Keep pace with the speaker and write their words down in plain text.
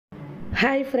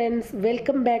Hi friends,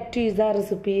 welcome back to Hiza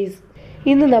recipes.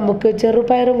 ഇന്ന് നമുക്ക്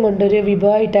ചെറുപയറും കൊണ്ടൊരു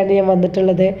വിഭവമായിട്ടാണ് ഞാൻ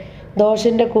വന്നിട്ടുള്ളത്.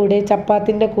 ദോശൻ്റെ കൂടെ,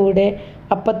 ചപ്പാത്തിൻ്റെ കൂടെ,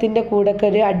 അപ്പത്തിൻ്റെ കൂടെ ഒക്കെ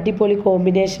ഒരു അടിപൊളി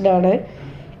കോമ്പിനേഷനാണ്.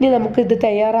 ഇനി നമുക്കിത്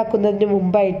തയ്യാറാക്കുന്നതിന്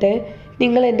മുമ്പായിട്ട്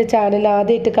നിങ്ങൾ എൻ്റെ ചാനൽ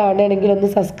ആദ്യമായിട്ട് കാണുകയാണെങ്കിൽ ഒന്ന്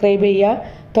സബ്സ്ക്രൈബ്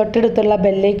ചെയ്യുക, തൊട്ടടുത്തുള്ള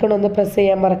ബെല്ലൈക്കൺ ഒന്ന് പ്രസ്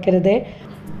ചെയ്യാൻ മറക്കരുത്.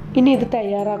 ഇനി ഇത്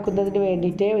തയ്യാറാക്കുന്നതിന്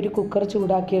വേണ്ടിയിട്ട് ഒരു കുക്കർ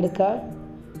ചൂടാക്കിയെടുക്കുക.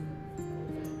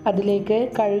 അതിലേക്ക്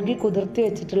കഴുകി കുതിർത്തി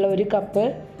വെച്ചിട്ടുള്ള ഒരു കപ്പ്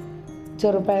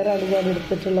ചെറുപയറാണ് ഞാൻ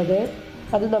എടുത്തിട്ടുള്ളത്.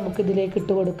 അത് നമുക്കിതിലേക്ക്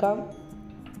ഇട്ട് കൊടുക്കാം.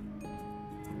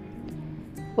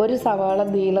 ഒരു സവാള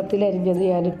നീളത്തിൽ അരിഞ്ഞത്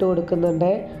ഞാൻ ഇട്ട്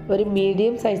കൊടുക്കുന്നുണ്ട്. ഒരു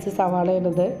മീഡിയം സൈസ്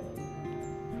സവാളയാണിത്.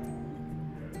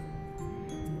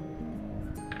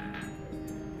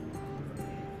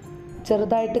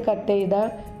 ചെറുതായിട്ട് കട്ട് ചെയ്ത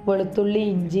വെളുത്തുള്ളി,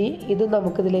 ഇഞ്ചി ഇത്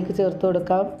നമുക്കിതിലേക്ക് ചേർത്ത്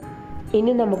കൊടുക്കാം.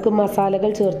 ഇനി നമുക്ക്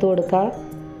മസാലകൾ ചേർത്ത് കൊടുക്കാം.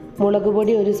 മുളക്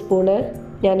പൊടി 1 സ്പൂണ്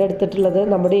ഞാൻ എടുത്തിട്ടുള്ളത്.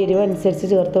 നമ്മുടെ എരിവ് അനുസരിച്ച്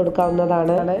ചേർത്ത്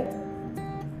കൊടുക്കാവുന്നതാണ്.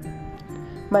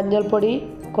 മഞ്ഞൾപ്പൊടി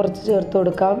കുറച്ച് ചേർത്ത്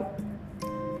കൊടുക്കാം.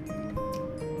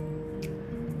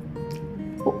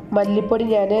 മല്ലിപ്പൊടി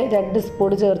ഞാൻ 2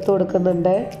 സ്പൂൺ ചേർത്ത്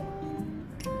കൊടുക്കുന്നുണ്ട്.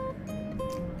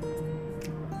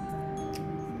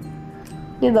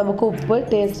 ഇനി നമുക്ക് ഉപ്പ്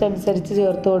ടേസ്റ്റ് അനുസരിച്ച്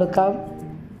ചേർത്ത് കൊടുക്കാം.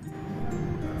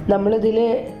 നമ്മളിതിൽ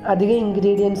അധികം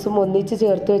ഇൻഗ്രീഡിയൻസും ഒന്നിച്ച്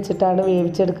ചേർത്ത് വെച്ചിട്ടാണ്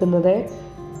വേവിച്ചെടുക്കുന്നത്.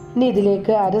 ഇനി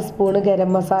ഇതിലേക്ക് 1/2 സ്പൂണ് ഗരം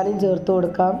മസാലയും ചേർത്ത്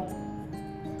കൊടുക്കാം.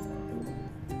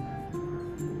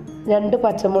 2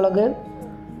 പച്ചമുളക്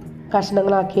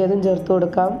കഷ്ണങ്ങളാക്കിയതും ചേർത്ത്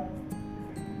കൊടുക്കാം.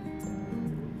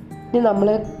 ഇനി നമ്മൾ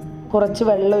കുറച്ച്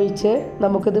വെള്ളം ഒഴിച്ച്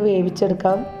നമുക്കിത്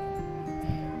വേവിച്ചെടുക്കാം.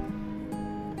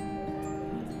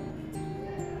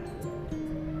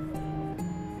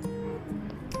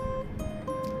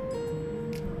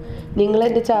 നിങ്ങൾ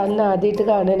എൻ്റെ ചാനൽ ആദ്യമായിട്ട്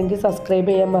കാണുകയാണെങ്കിൽ സബ്സ്ക്രൈബ്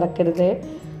ചെയ്യാൻ മറക്കരുത്.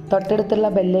 തൊട്ടടുത്തുള്ള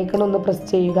ബെല്ലൈക്കൺ ഒന്ന് പ്രസ്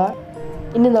ചെയ്യുക.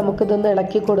 ഇനി നമുക്കിതൊന്ന്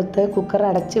ഇളക്കി കൊടുത്ത് കുക്കർ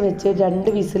അടച്ച് വെച്ച്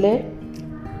 2 വിസിൽ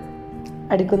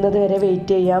അടിക്കുന്നത് വരെ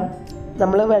വെയിറ്റ് ചെയ്യാം.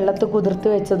 നമ്മൾ വെള്ളത്തിൽ കുതിർത്ത്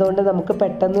വെച്ചതുകൊണ്ട് നമുക്ക്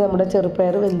പെട്ടെന്ന് നമ്മുടെ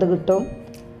ചെറുപയർ വെന്ത് കിട്ടും.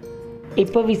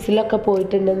 ഇപ്പോൾ വിസിലൊക്കെ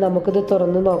പോയിട്ടുണ്ടെങ്കിൽ നമുക്കിത്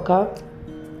തുറന്ന് നോക്കാം.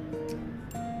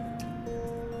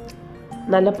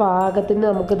 നല്ല പാകത്തിന്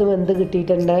നമുക്കിത് വെന്ത്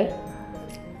കിട്ടിയിട്ടുണ്ട്.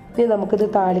 ഇനി നമുക്കിത്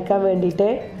താളിക്കാൻ വേണ്ടിയിട്ട്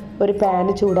ഒരു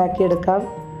പാന് ചൂടാക്കിയെടുക്കാം.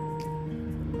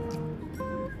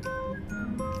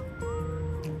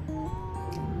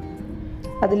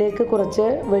 അതിലേക്ക് കുറച്ച്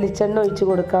വെളിച്ചെണ്ണ ഒഴിച്ച്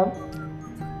കൊടുക്കാം.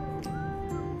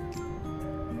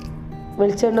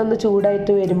 വെളിച്ചെണ്ണ ഒന്ന്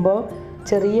ചൂടായിട്ട് വരുമ്പോൾ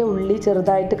ചെറിയ ഉള്ളി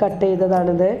ചെറുതായിട്ട് കട്ട്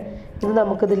ചെയ്തതാണിത്. ഇത്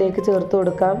നമുക്കിതിലേക്ക് ചേർത്ത്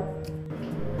കൊടുക്കാം.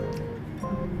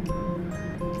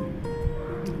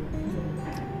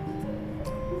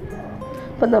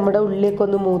 അപ്പം നമ്മുടെ ഉള്ളിയൊക്കെ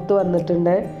ഒന്ന് മൂത്ത്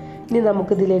വന്നിട്ടുണ്ട്. ഇനി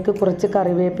നമുക്കിതിലേക്ക് കുറച്ച്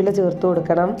കറിവേപ്പില ചേർത്ത്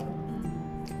കൊടുക്കണം.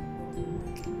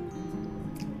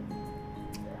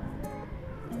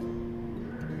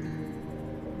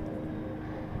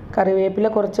 കറിവേപ്പില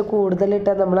കുറച്ച്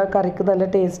കൂടുതലിട്ടാൽ നമ്മളെ കറിക്ക് നല്ല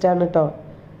ടേസ്റ്റാണ് കേട്ടോ.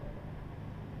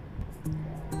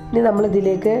 ഇനി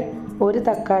നമ്മളിതിലേക്ക് ഒരു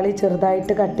തക്കാളി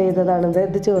ചെറുതായിട്ട് കട്ട് ചെയ്തതാണിത്.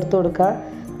 ഇത് ചേർത്ത് കൊടുക്കുക.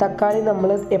 തക്കാളി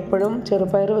നമ്മൾ എപ്പോഴും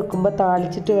ചെറുപയർ വെക്കുമ്പോൾ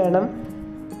താളിച്ചിട്ട് വേണം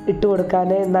ഇട്ട്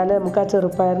കൊടുക്കാൻ. എന്നാലേ നമുക്ക് ആ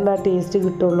ചെറുപയറിന് ആ ടേസ്റ്റ്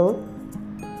കിട്ടുള്ളൂ.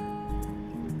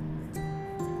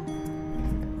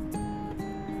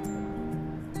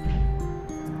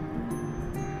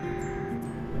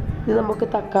 ഇത് നമുക്ക്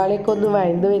തക്കാളിയൊക്കെ ഒന്ന്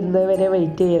വഴന്ന് വരുന്നത് വരെ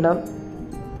വെയിറ്റ് ചെയ്യണം.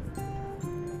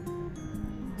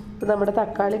 ഇപ്പം നമ്മുടെ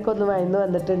തക്കാളിയൊക്കെ ഒന്ന് വഴന്ന്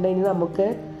വന്നിട്ടുണ്ട്. ഇനി നമുക്ക്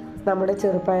നമ്മുടെ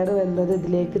ചെറുപയർ വെന്തത്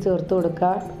ഇതിലേക്ക് ചേർത്ത്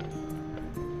കൊടുക്കുക.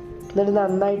 എന്നിട്ട്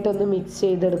നന്നായിട്ടൊന്ന് മിക്സ്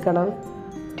ചെയ്തെടുക്കണം.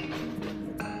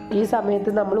 ഈ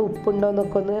സമയത്ത് നമ്മൾ ഉപ്പുണ്ടോ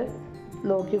എന്നൊക്കെ ഒന്ന്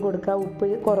നോക്കി കൊടുക്കുക. ഉപ്പ്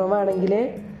കുറവാണെങ്കിൽ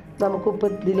നമുക്ക്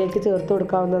ഉപ്പ് ഇതിലേക്ക് ചേർത്ത്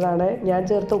കൊടുക്കാവുന്നതാണ്. ഞാൻ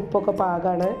ചേർത്ത ഉപ്പൊക്കെ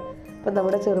പാകമാണ്. അപ്പം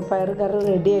നമ്മുടെ ചെറുപയർ കറി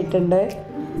റെഡി ആയിട്ടുണ്ട്.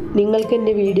 നിങ്ങൾക്ക്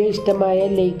എൻ്റെ വീഡിയോ ഇഷ്ടമായ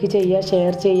ലൈക്ക് ചെയ്യുക,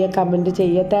 ഷെയർ ചെയ്യുക, കമൻറ്റ്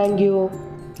ചെയ്യുക. Thank you.